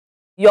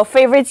Your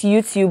favorite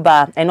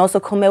YouTuber and also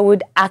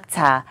Comewood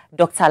actor,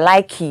 Dr.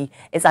 Likey,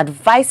 is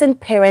advising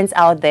parents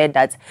out there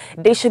that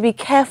they should be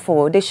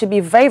careful. They should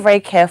be very, very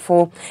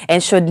careful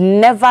and should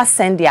never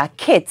send their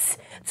kids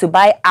to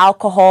buy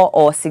alcohol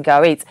or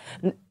cigarettes.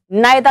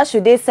 Neither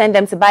should they send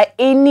them to buy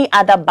any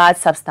other bad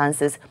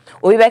substances.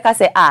 Oibeka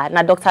say,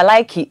 now Dr.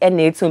 Likey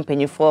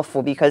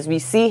and because we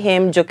see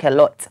him joke a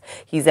lot.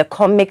 He's a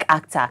comic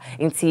actor.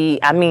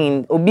 I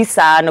mean,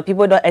 Obisa, no,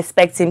 people don't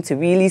expect him to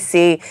really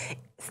say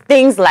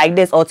things like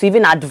this or to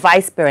even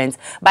advise parents.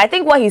 But I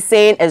think what he's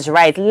saying is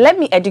right. Let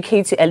me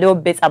educate you a little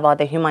bit about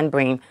the human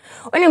brain.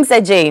 When you say,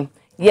 Jay,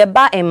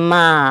 yeba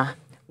ema,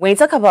 when you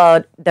talk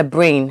about the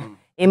brain,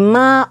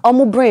 ema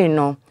omu brain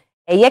no.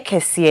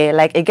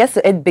 Like it gets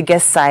to its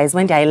biggest size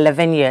when they are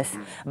 11 years.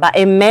 But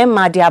a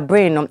man, their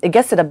brain, it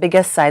gets to the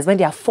biggest size when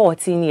they are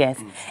 14 years.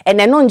 And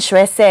then no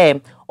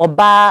say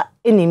Oba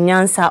in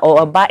Nyansa or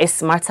Oba is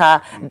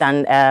smarter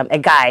than a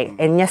guy.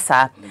 And yes,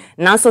 sir.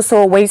 Now,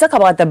 so when you talk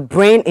about the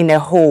brain in a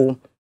whole,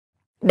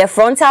 the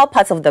frontal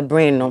part of the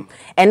brain,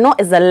 and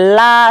not is the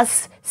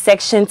last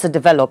section to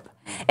develop.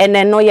 And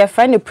then your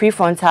friend the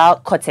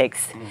prefrontal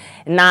cortex.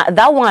 Now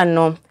that one,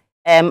 no.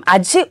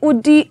 Aji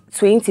udi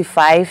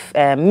 25,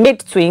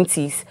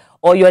 mid-20s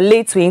or your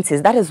late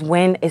 20s, that is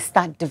when it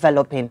starts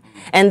developing.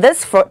 And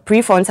this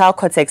prefrontal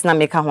cortex, na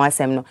meka ho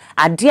asem no,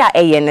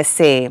 adia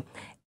say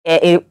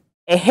it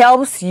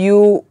helps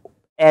you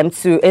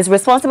is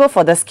responsible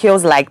for the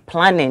skills like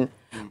planning,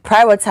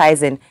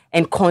 prioritizing,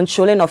 and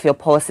controlling of your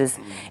pulses.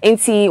 And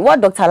see what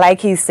Dr.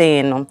 Likey is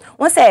saying, no,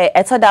 one say,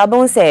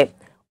 say,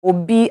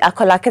 Obi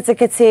akola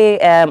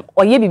kete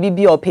oye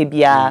bibi or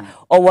pebia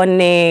or one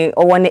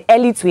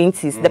early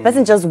 20s. The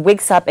person just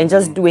wakes up and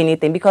just do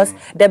anything because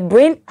the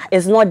brain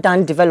is not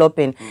done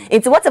developing.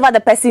 It's whatever the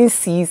person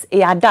sees,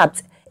 it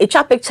adapts. A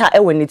chat picture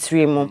when it's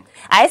real.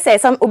 I say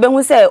some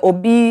who say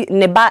obi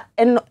neba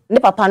ne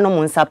papa no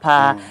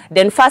munsapa.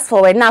 Then fast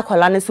forward na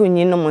akola ne so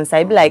nyi no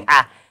munsa. Be like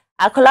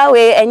akola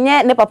we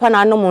enye ne papa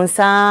na no munsa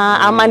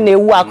ama ne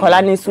wu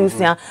akola ne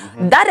susia.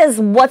 That is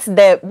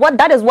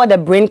what the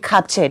brain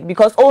captured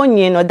because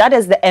that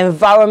is the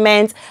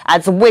environment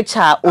at which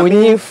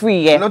only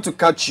free. Not to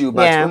catch you,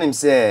 but when him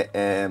say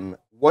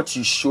what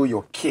you show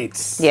your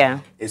kids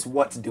is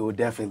what they will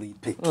definitely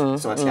pick.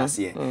 So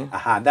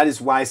that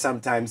is why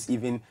sometimes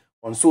even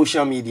on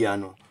social media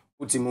no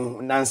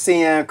utimu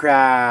nanseya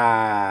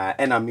kra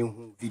ena me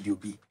video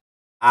bi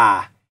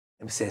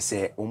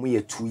say, only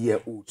a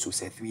 2-year-old, so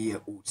say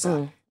 3-year-old,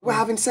 so we're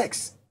having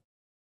sex.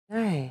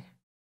 Right.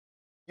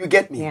 You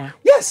get me? Yeah.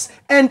 Yes.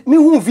 And me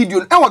who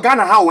video, I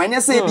Ghana how when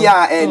you say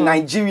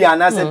Nigeria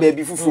and I say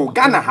baby fufu,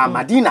 Ghana ha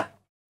Madina.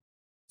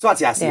 So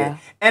what you say?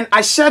 And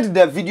I shared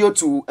the video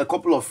to a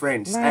couple of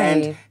friends,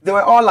 and they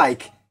were all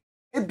like,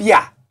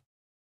 "Ebia,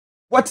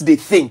 what they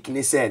think?" And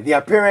they said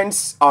their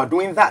parents are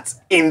doing that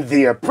in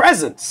their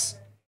presence.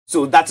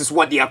 So that is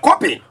what they are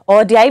copying.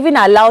 Or they are even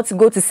allowed to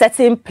go to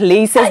certain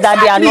places that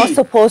they are not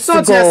supposed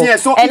to go.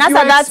 So and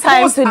after that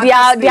time, so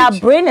their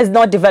brain is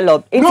not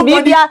developed. They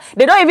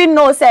don't even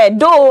know, say,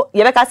 though,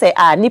 Yebeka say,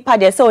 nipa,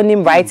 they're so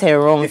name right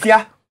and wrong. If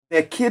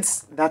the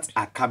kids that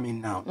are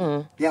coming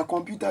now, they are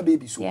computer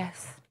babies. So.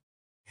 Yes.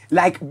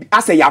 Like,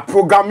 I say, you're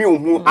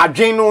programming,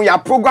 you're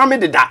programming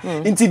that.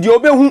 Into the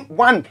obe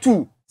 1,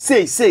 2,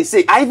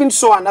 say. I even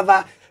saw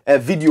another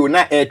video,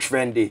 not air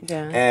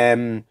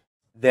trendy.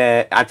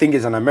 I think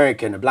it's an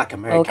American, a black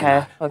American.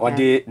 Okay. Or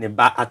they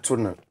neba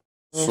atuna.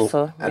 So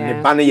the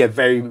banner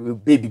very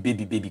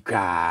baby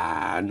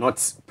cry,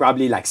 not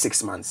probably like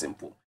 6 months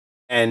simple.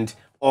 And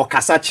or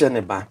kasache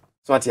neba.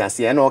 So what you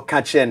say, and or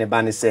catch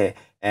neba say,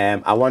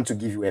 I want to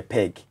give you a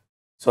peg.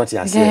 So what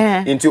you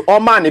say. Into all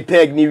man a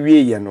peg ni we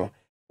you know.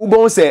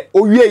 Ubo say,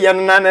 oh we you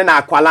na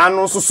akwala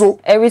no so.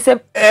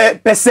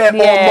 Pese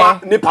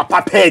oma ne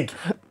papa peg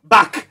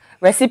back.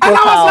 Reciprocal.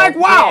 And I was like,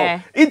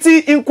 wow, it's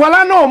in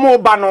Kuala no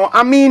bano.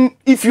 I mean,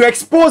 if you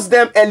expose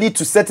them early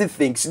to certain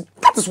things,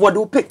 that is what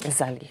they'll pick.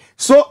 Exactly.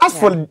 So as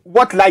for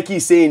what Likey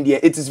is saying there,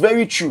 it is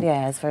very true.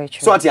 Yeah, it's very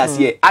true. So what you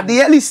say, at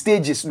the early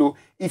stages, no,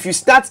 if you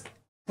start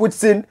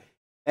putting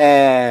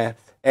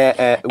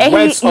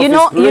words of inspiration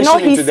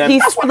into them,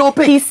 that's what they'll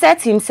pick. He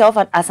set himself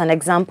as an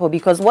example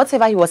because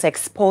whatever he was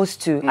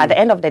exposed to at the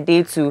end of the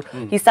day too,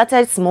 he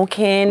started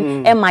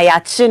smoking,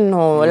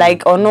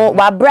 like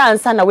what brand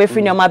stand away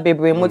from your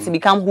baby to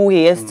become who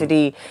he is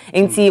today.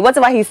 And see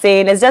whatever he's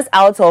saying is just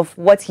out of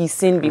what he's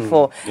seen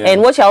before.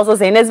 And what you're also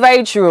saying is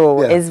very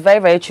true. It's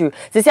very, very true.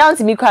 So sounds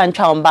to me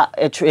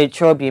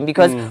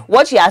because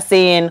what you are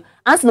saying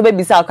answer no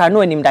baby say can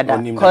know him dada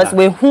because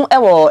when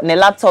whoever ne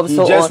laptop he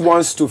just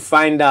wants to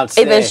find out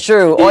if it's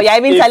true or you're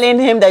even telling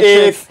him the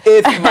truth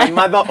if my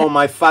mother or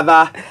my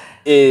father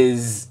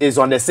is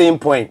on the same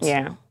point.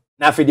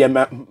 Now for them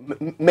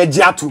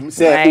mediatum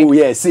say oh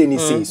yeah say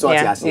so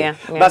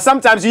but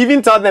sometimes you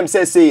even tell them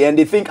say and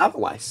they think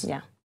otherwise.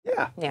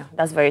 Yeah,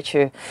 that's very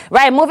true.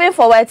 Right, moving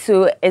forward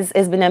to,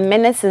 it's been a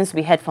minute since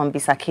we heard from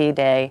Bisake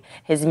Day.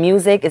 His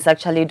music is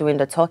actually doing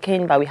the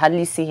talking, but we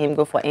hardly see him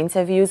go for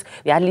interviews.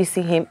 We hardly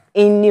see him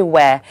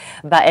anywhere.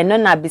 But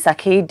Enona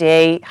Bisake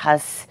Day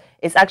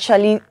is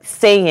actually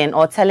saying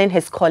or telling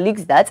his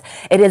colleagues that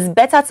it is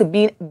better to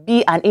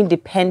be an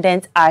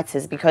independent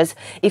artist, because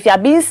if you are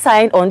being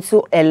signed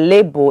onto a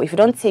label, if you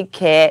don't take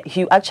care,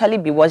 you actually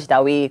be watched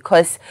away.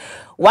 Because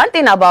one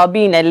thing about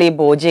being a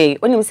label, Jay,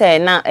 when you say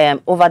na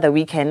over the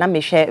weekend, na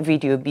me share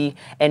video be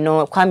and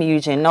no Kwame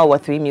Eugene now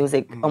what 3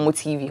 Music on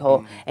TV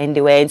ho, and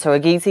they were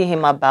interrogating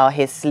him about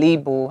his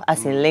label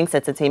as in Links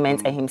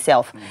Entertainment and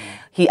himself.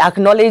 He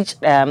acknowledged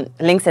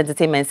Links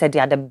Entertainment, said they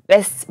are the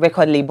best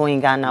record label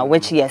in Ghana,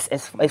 which yes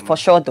is for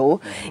sure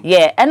though.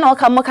 Yeah, and now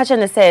come catch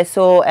and say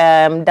so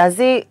does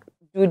it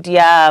do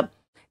their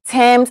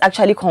terms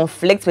actually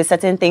conflict with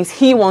certain things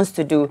he wants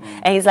to do?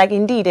 And he's like,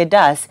 indeed it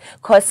does,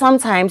 because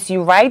sometimes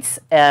you write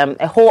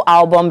a whole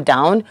album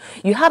down,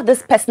 you have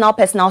this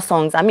personal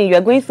songs. I mean, you're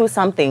going through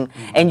something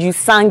and you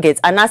sang it,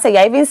 and I say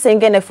you're even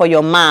singing it for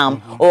your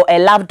mom or a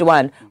loved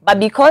one, but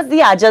because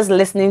they are just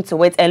listening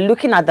to it and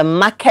looking at the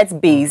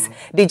market base,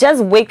 they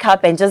just wake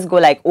up and just go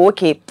like,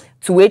 okay,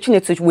 to waiting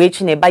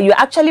it, but you're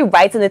actually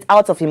writing it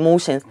out of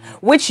emotions,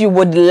 which you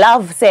would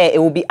love, say, it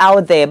will be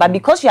out there. But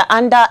because you're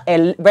under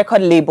a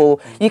record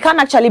label, you can't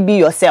actually be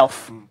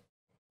yourself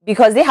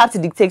because they have to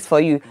dictate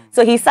for you.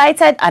 So he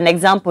cited an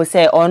example,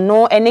 say, or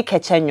no, any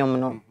kechenyum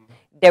no.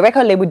 The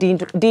record label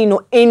didn't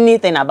know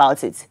anything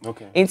about it.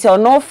 Okay. Until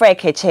no fresh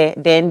keche,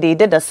 then they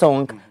did a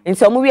song.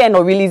 Until movie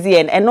no release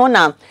and no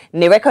na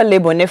the record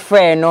label ne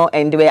fresh no,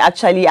 and they were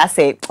actually I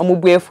say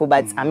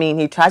but I mean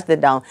he trashed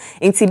it down.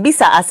 Until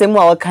bisa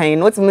asemu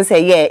kind, what me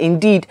say, yeah,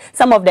 indeed,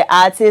 some of the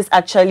artists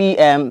actually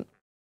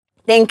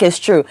think it's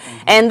true.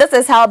 And this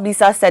is how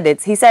Bisa said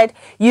it. He said,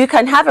 you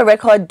can have a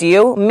record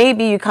deal,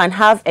 maybe you can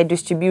have a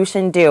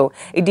distribution deal.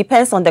 It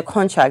depends on the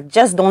contract.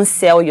 Just don't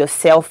sell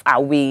yourself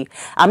away.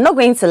 I'm not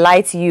going to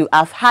lie to you.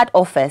 I've had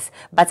offers,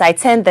 but I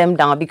turned them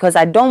down because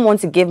I don't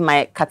want to give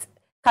my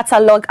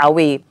catalog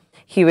away,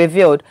 he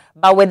revealed.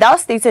 But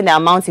without stating the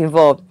amount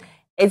involved,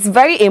 it's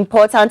very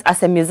important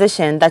as a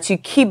musician that you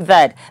keep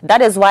that.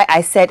 That is why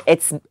I said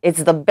it's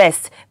the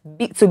best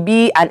to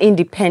be an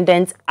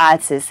independent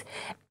artist.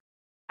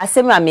 As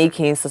I'm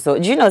making so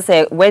do you know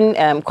say when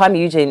Kwame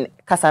Eugene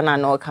Kasana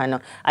no kind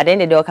at the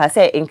end of the day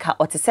say in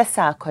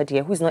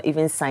Sarkodie who's not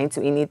even signed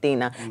to anything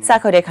now.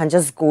 Sarkodie can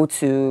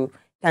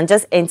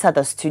just enter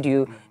the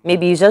studio,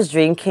 maybe he's just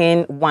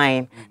drinking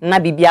wine, na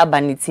bibia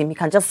banity, he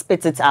can just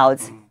spit it out.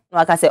 No,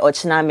 I can say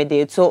ochina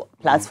me to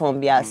platform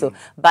bia so.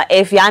 But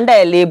if you're under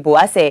a label,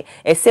 I say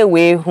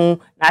we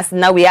who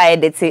now we are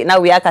editing,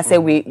 now we are can say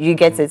you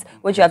get it.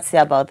 What do you have to say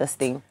about this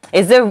thing?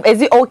 Is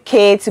it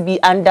okay to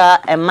be under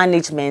a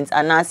management,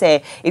 and I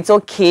say it's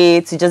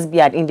okay to just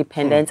be an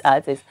independent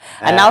artist?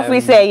 And now if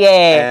we say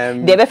yeah,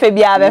 they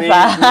be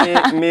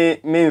me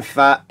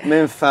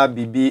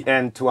bibi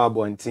and to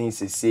abontin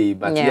say,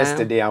 but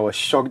yesterday I was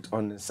shocked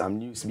on some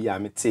news be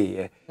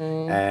amete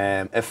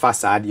a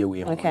facade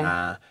way.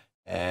 Okay.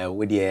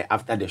 With the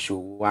after the show,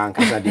 one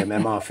can the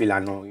memo feel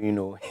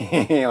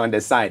on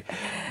the side.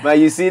 But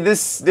you see,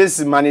 this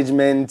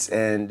management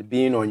and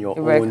being on your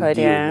own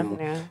deal,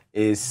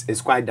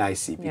 is quite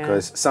dicey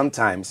because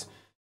sometimes,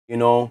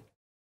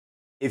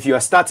 if you are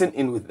starting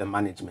in with the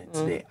management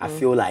today, I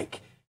feel like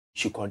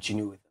you should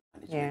continue with the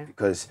management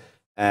because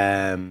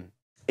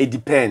it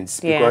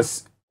depends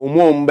because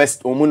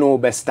best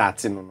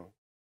starting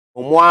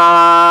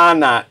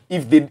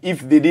if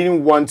they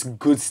didn't want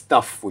good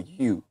stuff for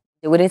you.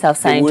 They wouldn't have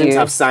signed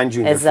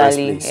you. In the first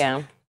place.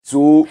 Yeah.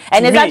 So,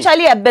 and it's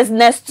actually a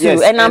business too.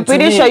 Yes, and I'm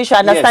pretty sure you should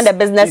understand the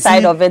business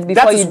side of it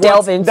before you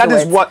delve into it. That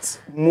is what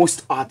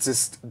most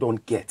artists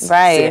don't get.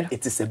 Right.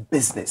 It is a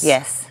business.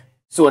 Yes.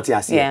 So what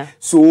you say.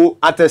 So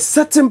at a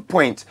certain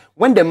point,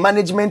 when the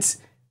management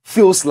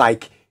feels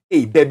like,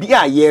 hey, baby,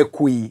 I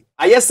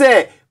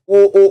say,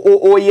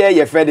 yeah,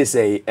 your friend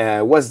say,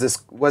 what's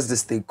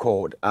this thing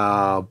called?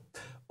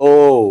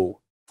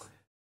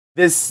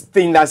 This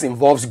thing that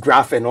involves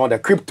graph and all the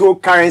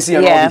cryptocurrency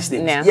and all these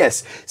things. Yeah.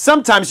 Yes.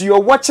 Sometimes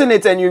you're watching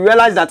it and you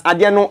realize that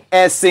adiano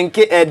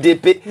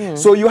dp.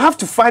 So you have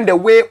to find a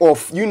way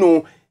of,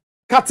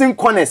 cutting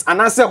corners and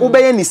answer so what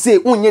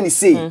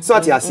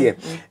you say.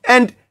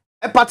 And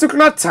a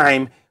particular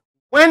time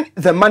when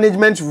the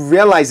management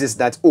realizes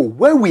that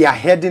where we are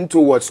heading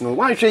towards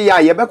one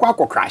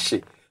crash.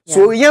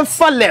 So you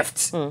far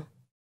left.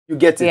 You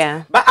get it.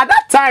 Yeah. But at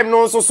that time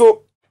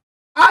so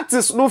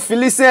artists no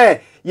feel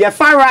say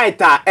far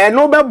writer and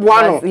no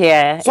buano.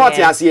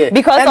 Because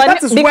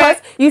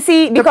you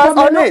see, because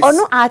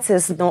no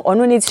artists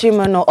no need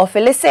streamer no or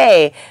feel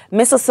say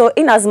so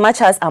in as much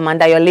as I'm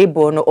under your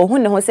label no or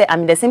who say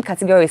I'm in the same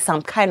category as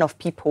some kind of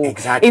people.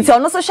 Exactly. It's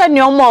on social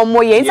no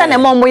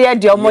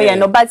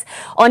but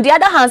on the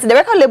other hand, the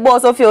record label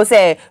also feel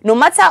say no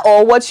matter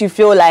or what you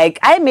feel like,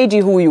 I made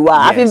you who you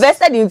are. I've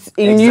invested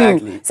in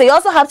you. So you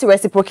also have to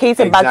reciprocate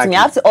it back to me.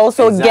 I have to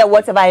also get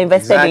whatever I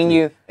invested in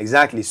you.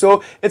 Exactly.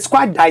 So it's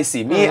quite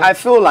dicey. Me, I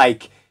feel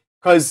like,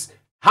 because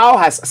how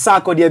has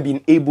Sarkodie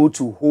been able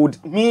to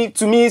hold me?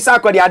 To me,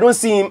 Sarkodie, I don't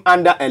see him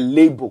under a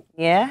label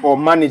or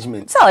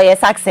management. So yes,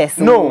 success.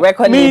 No,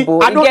 record me,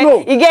 label. I don't know.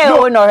 You get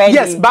own already.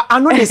 Yes, but I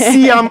know they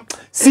see him.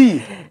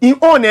 See, in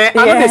own I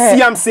know they see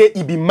him say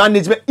it be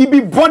management, it be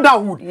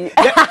brotherhood.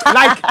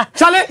 Like,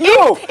 Charlie,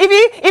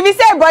 if you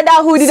say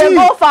brotherhood, it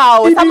go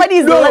far. Somebody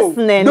is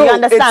listening. You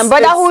understand?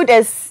 Brotherhood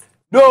is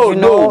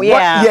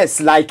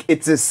yes, like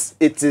it is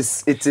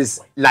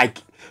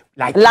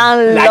like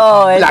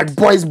landlord, like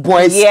boys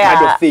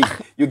kind of thing.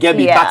 You get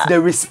me? But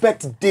the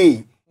respect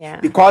day,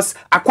 because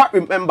I quite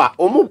remember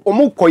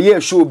omo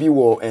koye show be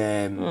wo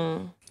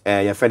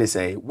your friend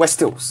say West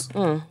Hills,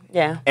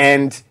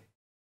 and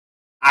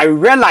I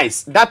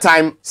realized that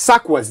time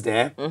Sack was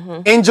there,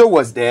 Angel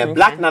was there,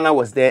 Black Nana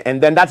was there,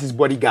 and then that is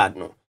bodyguard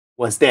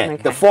was there.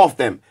 The four of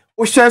them.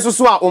 You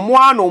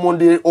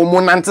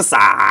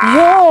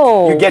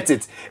get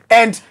it.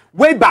 And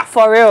way back.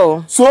 For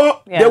real.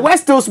 So the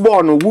West Hills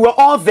born, we were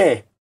all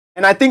there.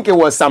 And I think it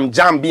was some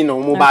jam being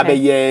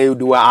they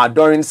were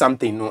adoring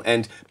something,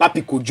 and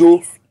Papi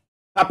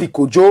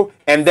Kojo,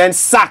 and then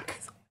Sack.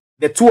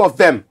 The two of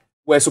them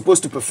were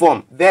supposed to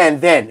perform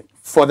then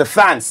for the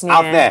fans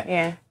out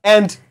there.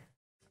 And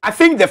I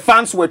think the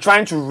fans were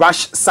trying to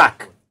rush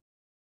Sack.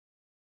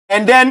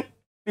 And then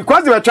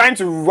because they were trying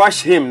to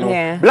rush him,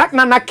 Black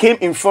Nana came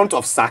in front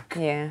of Sack.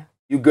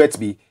 You get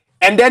me?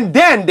 And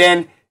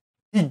then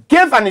he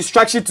gave an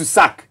instruction to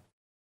Sack.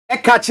 I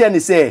catch and he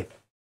said,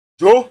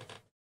 Joe,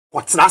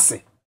 what's that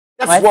say?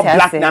 That's what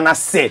Black Nana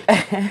said.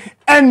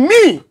 And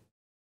me,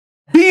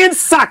 being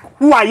Sack,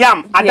 who I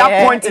am at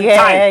that point in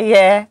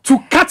time, to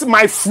cut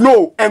my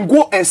flow and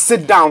go and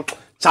sit down,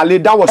 Charlie,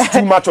 that was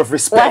too much of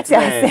respect.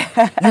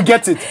 You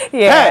get it?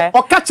 Hey,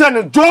 or catch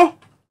and Joe.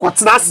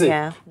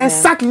 And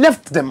Sack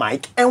left the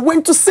mic and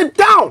went to sit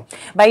down.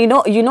 But you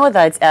know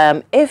that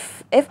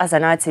if as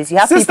an artist you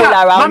have people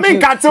around you,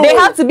 they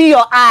have to be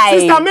your eye.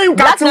 Sister,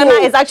 Black Nana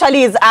is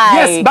actually his eye.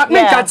 Yes, but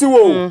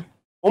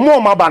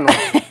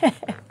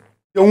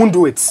they won't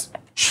do it.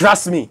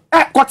 Trust me.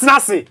 He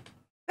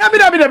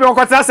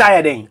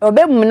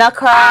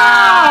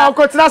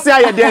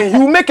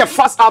will make a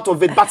fuss out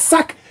of it. But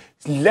Sack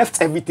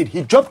left everything.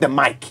 He dropped the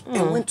mic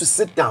and went to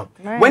sit down.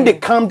 When they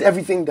calmed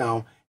everything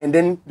down, and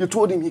then you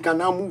told him he can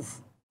now move.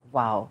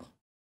 Wow.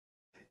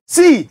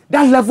 See,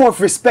 that level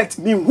of respect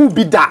mean who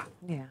be that?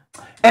 And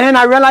then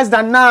I realized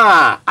that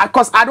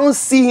because I don't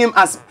see him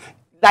as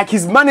like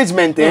his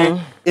management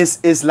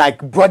is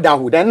like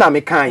brotherhood. And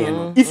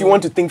if you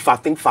want to think far,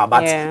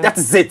 but that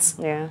is it.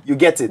 You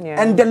get it.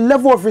 And the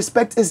level of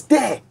respect is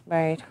there.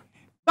 Right.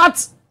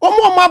 But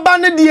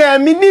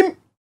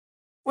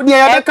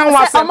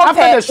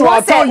after the show,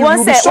 I'll tell you,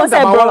 you'll be shocked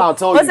about what I'll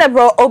tell you. What's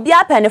bro?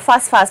 Obia pen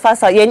fast.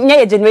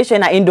 Your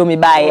generation at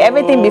Indomie buy.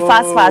 Everything be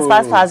fast,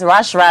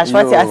 rush.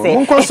 What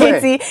you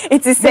say?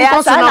 It is say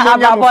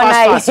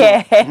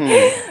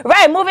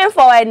right, moving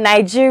forward,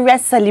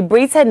 Nigeria's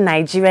celebrated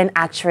Nigerian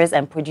actress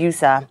and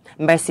producer,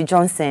 Mercy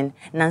Johnson.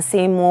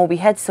 Nancy Mo, we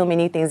had so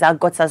many things that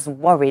got us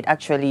worried.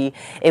 Actually,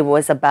 it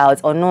was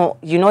about,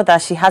 you know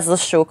that she has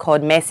this show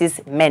called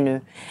Mercy's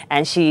Menu,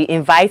 and she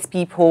invites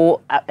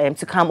people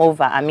to come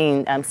over. I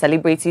mean,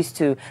 celebrities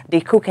too.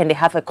 They cook and they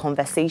have a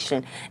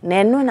conversation.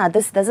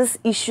 There's this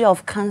issue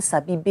of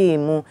cancer,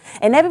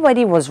 and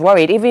everybody was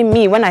worried. Even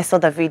me, when I saw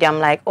the video, I'm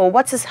like, oh,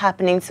 what is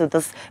happening to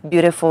this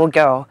beautiful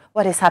girl?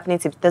 What is happening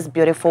to this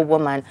beautiful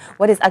woman?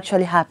 What is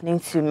actually happening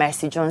to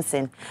Mercy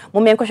Johnson?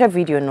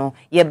 Video no,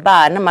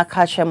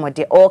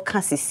 all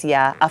cancer.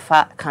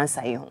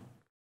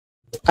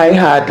 I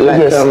had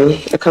like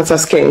a cancer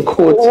scare in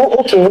court.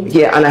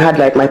 Yeah, and I had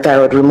like my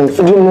thyroid removed.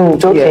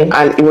 Yeah,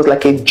 and it was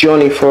like a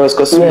journey for us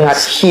because we had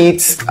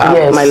kids.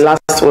 My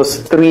last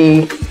was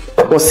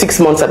 6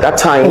 months at that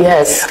time.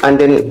 And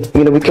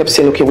then we kept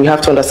saying, okay, we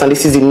have to understand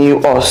this is the new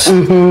us.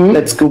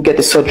 Let's go get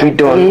the surgery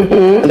done.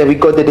 And then we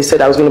got there. They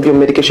said I was going to be on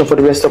medication for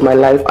the rest of my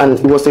life, and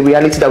it was the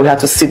reality that we had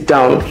to sit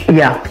down.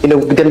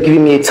 Them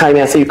giving me a time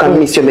and say you can't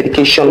miss your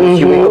medication if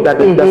you wake up. That's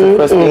the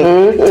first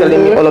thing.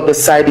 Telling me all of the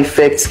side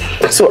effects.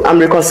 So I'm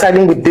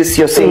reconciling with this.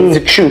 You're saying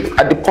the truth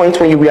at the point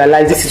when you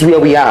realize this is where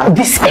we are.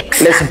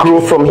 Let's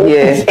grow from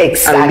here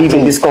and live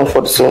in this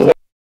comfort zone.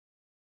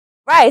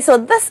 Right, so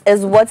this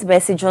is what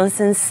Mercy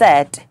Johnson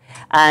said,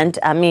 and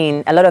I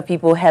mean, a lot of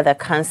people had the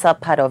cancer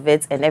part of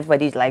it, and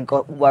everybody like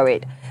got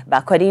worried.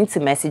 But according to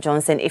Mercy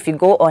Johnson, if you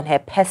go on her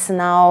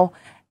personal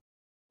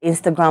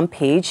Instagram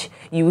page,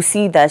 you will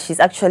see that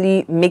she's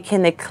actually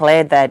making it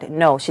clear that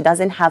no, she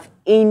doesn't have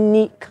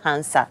any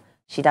cancer.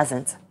 She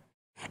doesn't.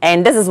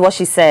 And this is what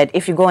she said.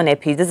 If you go on her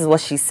page, this is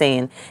what she's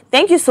saying.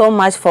 Thank you so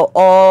much for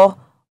all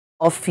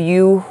of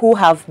you who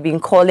have been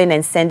calling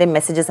and sending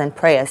messages and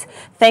prayers.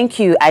 Thank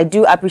you. I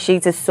do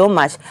appreciate it so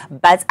much,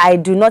 but I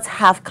do not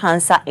have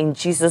cancer in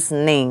Jesus'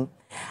 name.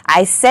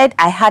 I said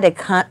I had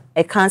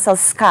a cancer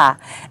scar.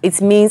 It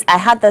means I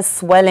had the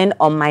swelling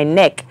on my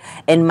neck,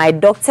 and my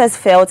doctors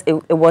felt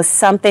it was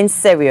something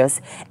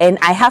serious, and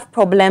I have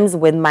problems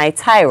with my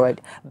thyroid,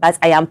 but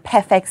I am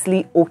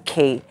perfectly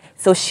okay.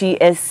 So she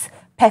is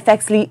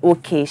perfectly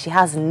okay. She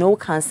has no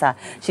cancer.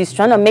 She's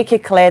trying to make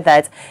it clear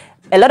that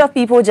a lot of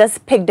people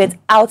just picked it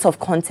out of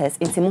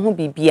context.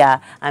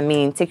 I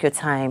mean, take your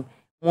time.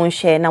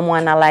 Monshare, na mo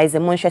analyze,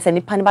 monshare, say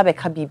nipa ni ba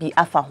beka bibi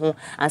afa ho,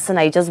 and so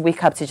now you just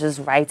wake up to just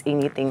write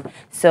anything.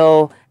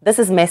 So this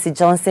is Mercy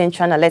Johnson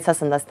trying to let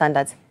us understand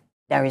that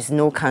there is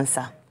no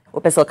cancer.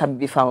 Opeso can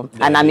be found,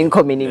 and I'm in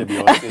communing.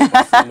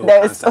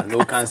 There is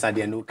no cancer.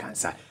 There no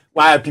cancer.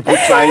 Why are people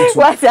trying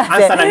to answer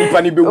the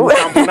nipa ni be more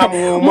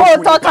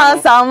talk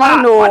cancer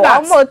man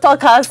no, more talk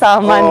cancer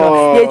man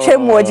no. Ye che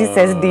mo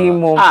Jesus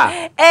demo.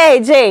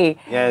 Hey Jay,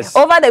 yes.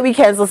 Over the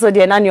weekends also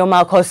there na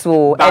nyoma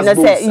koso, and I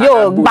say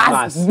yo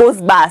bass.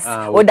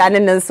 O da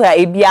ne so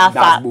e bia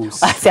fa.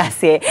 I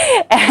say,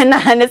 and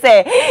I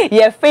say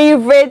your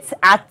favorite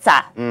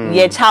actor,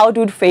 your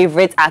childhood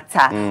favorite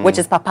actor, which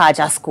is Papa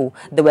Ajasco.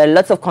 There were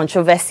lots of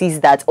controversies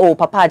that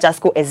Papa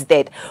Ajasco is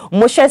dead.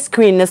 Moshe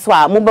screen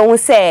so mo be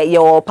say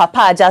your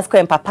Papa Ajasco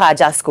and Papa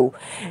Ajasco.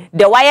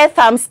 The wire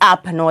thumbs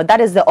up, no, that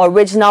is the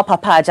original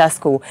Papa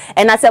Ajasco.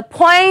 And at a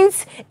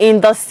point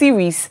in the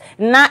series,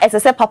 now as I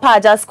said, Papa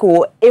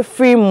Ajasco,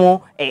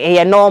 Efrimo,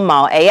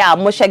 normal,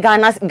 Moshe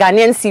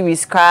Ghanaian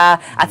series,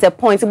 at a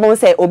point, we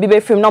say,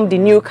 Obibe Film, the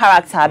new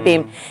character,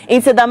 beam.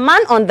 Into the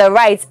man on the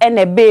right, and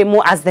a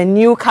Bemo as the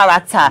new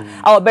character,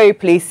 our very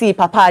place,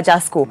 Papa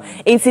Ajasco.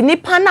 Into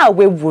Nipana,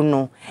 we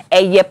wuno,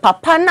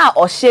 Papana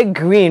or she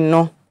green,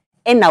 no.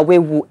 And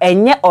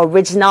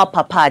original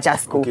Papa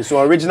Ajasco. Okay,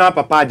 so original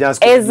Papa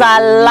Ajasco is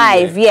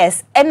alive,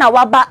 yes. And now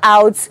we're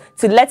out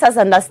to let us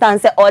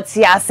understand say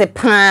Otia se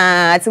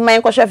pan to my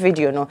question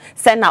video no.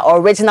 Send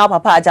our original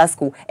Papa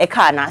Ajasco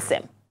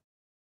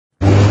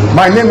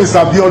My name is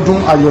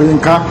Abiodun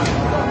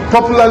Ayoyinka,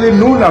 popularly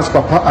known as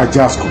Papa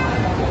Ajasco.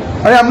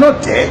 I am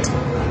not dead.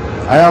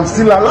 I am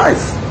still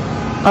alive.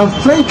 And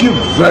thank you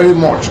very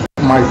much,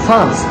 my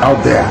fans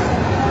out there,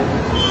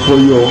 for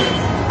your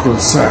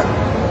concern.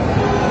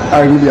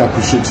 I really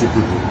appreciate you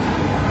people.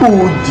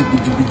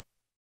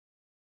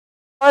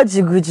 Oh,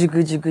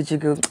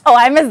 jigu. Oh,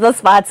 I missed this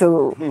part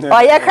too. Oh,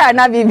 yeah,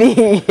 can't be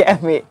me.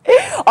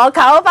 Oh,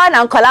 Kaopa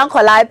and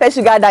Kola,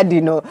 Peshuga Daddy,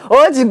 no.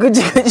 Oh, jigu.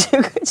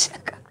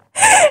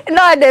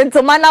 No, then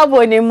to Mana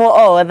Bonimo,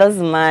 oh, this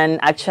man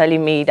actually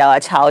made our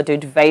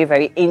childhood very,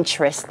 very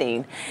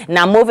interesting.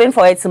 Now, moving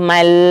forward to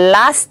my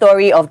last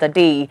story of the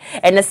day,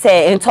 and I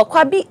say, in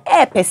Tokwabi,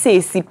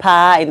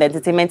 sipa in the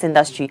entertainment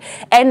industry,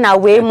 and now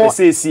way more,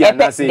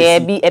 there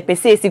be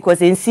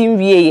because in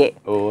Simwie.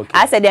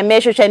 I said, the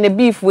measure and the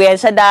beef where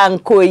Shadan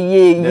ko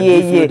ye,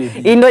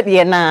 you know,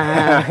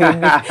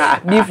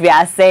 the beef, we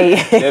are saying,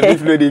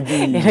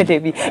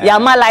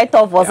 Yama light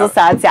off also,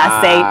 I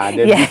say,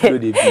 yeah,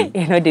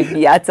 you know,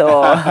 at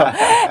all.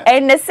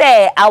 And they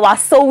say our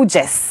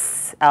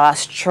soldiers, our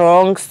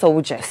strong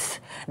soldiers,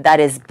 that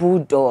is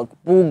Bulldog,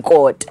 Bull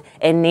God,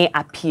 and they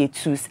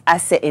Appietus, I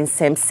say in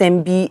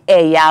Sembi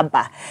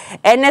Yaba.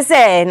 And they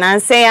say,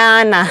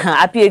 Nanseana,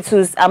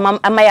 Appietus,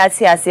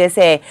 Amayati,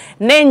 say,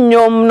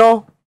 Nenyom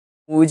no,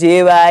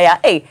 Ujebaya,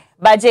 eh,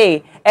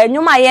 Baje. And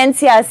you my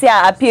NTS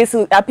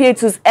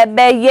Appietus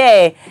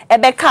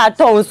ebe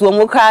cartons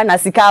womuka na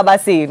sikaba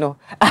say no.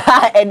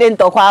 And then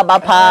talk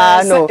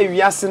about no. If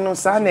you ask no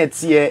sanet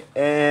here,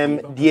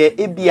 dear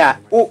Ebia,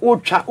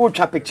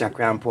 ultra picture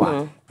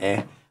crampo.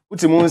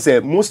 Utimun say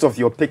most of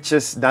your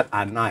pictures that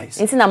are nice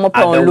are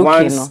the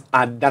ones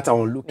that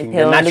are looking,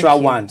 the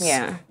natural ones.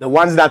 Yeah. The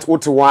ones that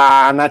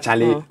Ottawa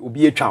naturally will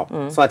be a child.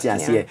 So what you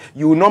see,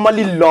 you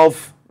normally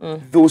love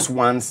those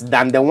ones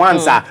than the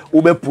ones are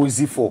ube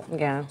posy for.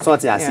 Yeah. So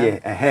what you see,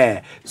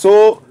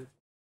 so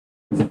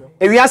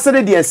if we are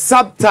studying the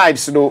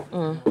subtypes, you know,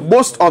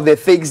 most of the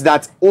things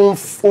that on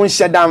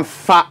shedan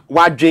fa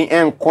wadrin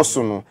and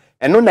kosuno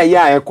and no na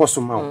ya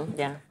kosuma.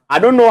 Yeah. I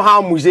don't know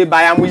how Muje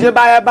Baya,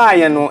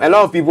 you know, a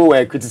lot of people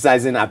were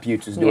criticizing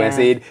Appietus. They were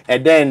saying,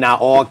 and then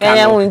all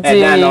canon, and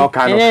then all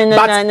canon.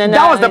 But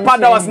that was the part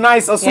that was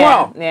nice as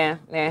well. Yeah.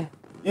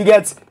 You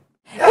get.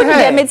 I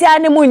mean,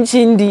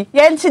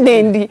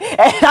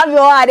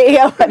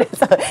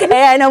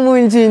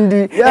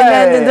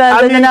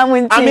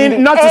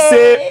 not to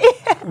say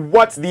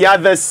what the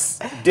others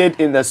did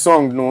in the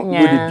song, no, would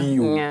it be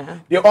you? Yeah.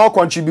 They all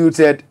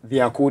contributed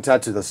their quota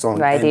to the song.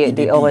 Right,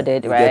 they all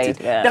did, right.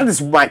 Yeah. That is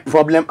my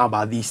problem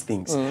about these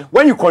things.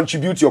 When you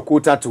contribute your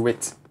quota to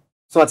it,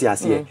 so what you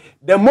see,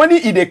 the money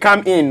they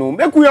come in, no,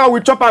 make we all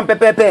chop and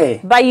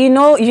pepe. But you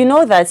know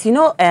that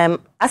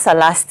as a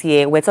last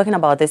year, we're talking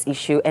about this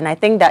issue, and I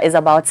think that is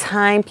about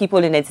time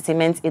people in the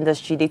entertainment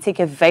industry, they take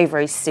it very,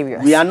 very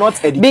serious. We are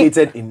not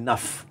educated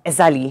enough.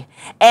 Exactly.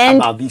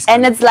 And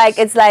it's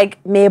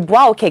like me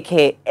boa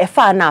keke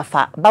efa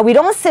nafa, but we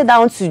don't sit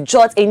down to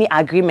jot any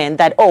agreement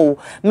that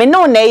me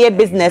no na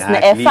business na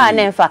efa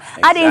na efa.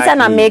 I didn't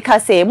na make her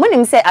say when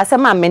him say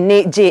asema me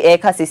ne J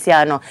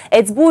kasisiano.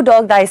 It's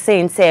Bulldog that is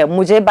saying say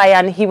Muje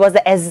Bayan, he was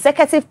the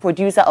executive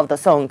producer of the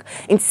song.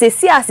 In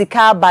Sesi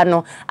Asika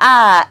Bano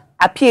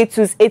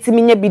Appietus,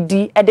 etiminye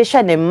bidi,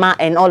 edesha the ma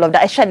and all of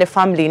that, edesha the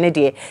family in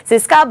there. So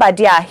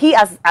Skabadia, he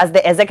as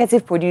the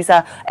executive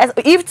producer,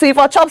 if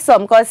I chop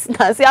some, because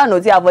I know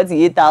about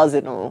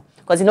 8,000.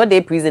 because you know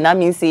they prison. That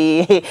means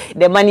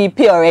the money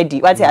pay already.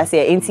 What I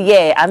say?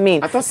 Yeah, I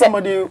mean. I thought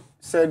somebody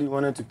said he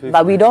wanted to pay.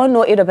 But we don't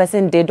know if the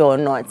person did or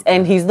not,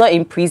 and he's not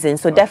in prison,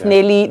 so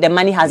definitely the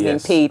money has been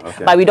paid.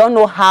 But we don't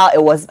know how it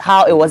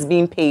was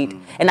being paid.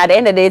 And at the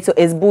end of the day, so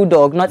it's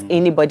Bulldog, not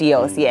anybody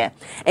else. Yeah,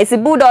 and the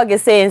Bulldog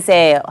is saying,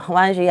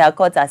 one she had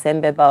caught us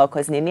and beba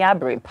because nenia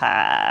bring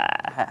pa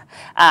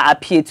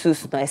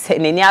Appietus. I say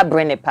nenia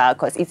bring it pa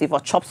because it's for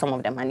chop some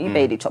of the money,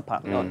 pay the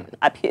chopper. No,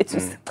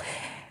 Appietus.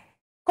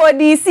 Call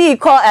DC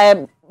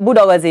call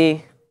Bulldog was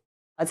a.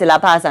 Until La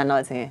Paz and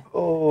nothing.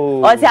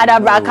 Oh,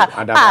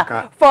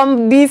 Adabraka.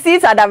 From DC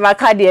to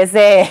Adabraka, they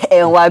say,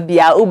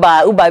 Wabia,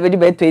 Uba,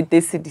 very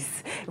 20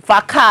 cities.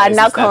 Faka,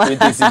 now come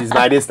 20 cities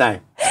by this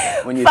time.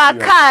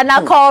 Faka,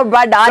 now call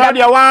brother. I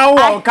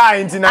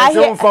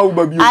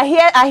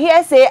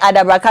hear say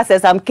Adabraka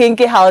says some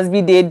kinky house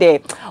be there.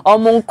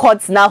 Among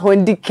cuts now,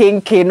 Hondi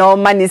kinky, no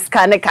money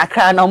scanner,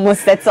 kakran,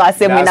 almost set to us.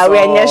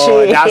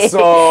 That's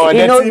all.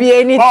 You know, be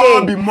anything.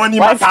 All be money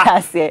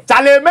matter.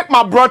 Charlie, make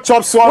my broad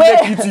chop so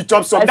make you to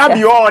chop so. That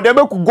be all. They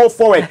could go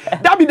forward.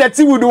 That be the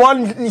thing with the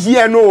one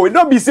here. No,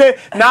 don't be say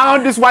now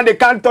this one they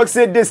can't talk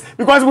say this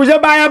because we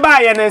just buy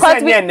and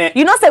say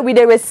you know say we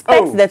they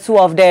respect the two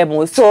of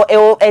them. So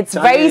it's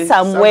very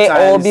some way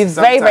or be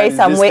very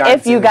some way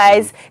if you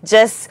guys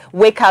just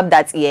wake up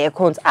that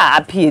can't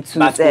appear to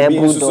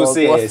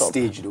Bulldog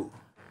stage though.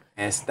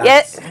 Yes,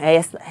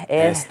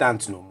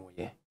 stands no more.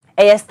 Yeah.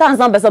 Stands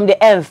number some the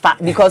enfa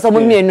because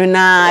some me no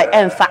na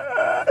enfa.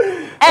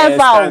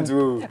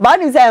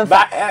 But you say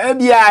enfa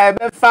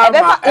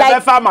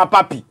my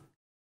papi.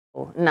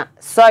 Oh, nah,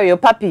 sorry, your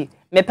papi.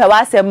 Me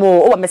pewase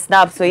mo o me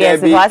snap so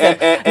yes now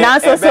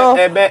so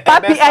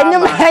papi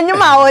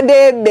anyuma o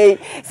dey be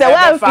so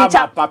when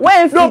feature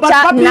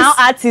now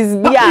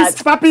artist be at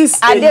papi's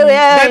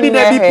baby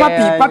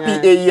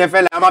papi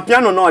fella am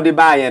piano no dey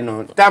buy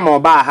no time o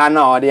ba ha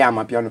na o dey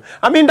am piano.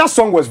 I mean that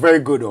song was very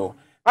good oh.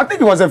 I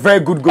think it was a very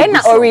good and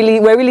song. Really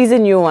we're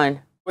releasing new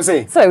one. What's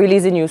it? So we're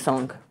releasing new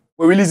song.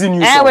 We're releasing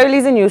new song. We're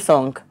releasing new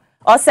song.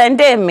 Or send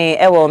me,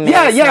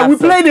 yeah, we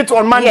played it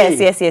on Monday.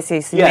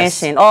 Yes.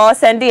 Mention. Or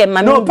send it,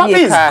 no, Papi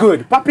is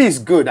good. Papi is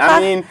good. I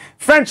mean,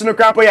 French no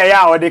crampo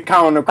or they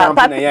count no crampo.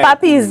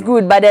 Papi is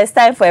good, but there's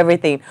time for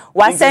everything.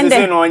 What send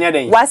them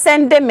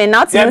me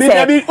not to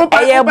say.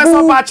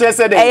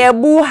 A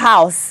Boo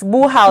House.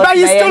 But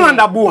he's still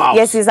under Boo House.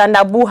 Yes, he's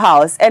under Boo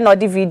House. And not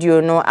the video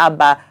no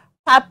about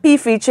Papi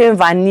featuring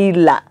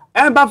Vanilla.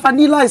 But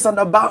Vanilla is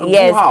under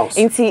Boo House.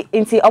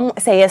 Inti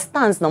say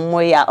stands no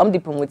more ya the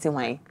promoting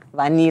wine.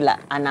 Vanilla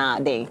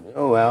and day.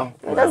 Oh well.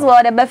 That's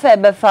what the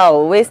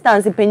befa we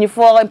stand penny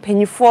for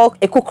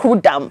a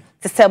cook dam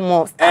to sell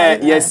more.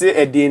 Yes,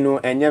 a dino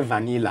and your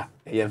vanilla.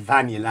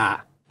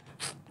 Vanilla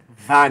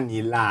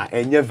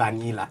and your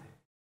vanilla.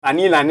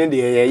 Vanilla and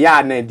the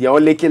yarn and the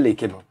old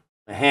lake no.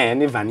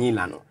 Any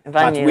vanilla no.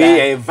 But we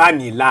a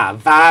vanilla.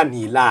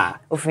 Vanilla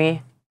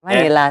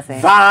say.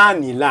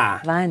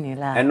 Vanilla.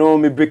 And no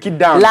me break it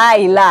down.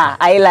 La.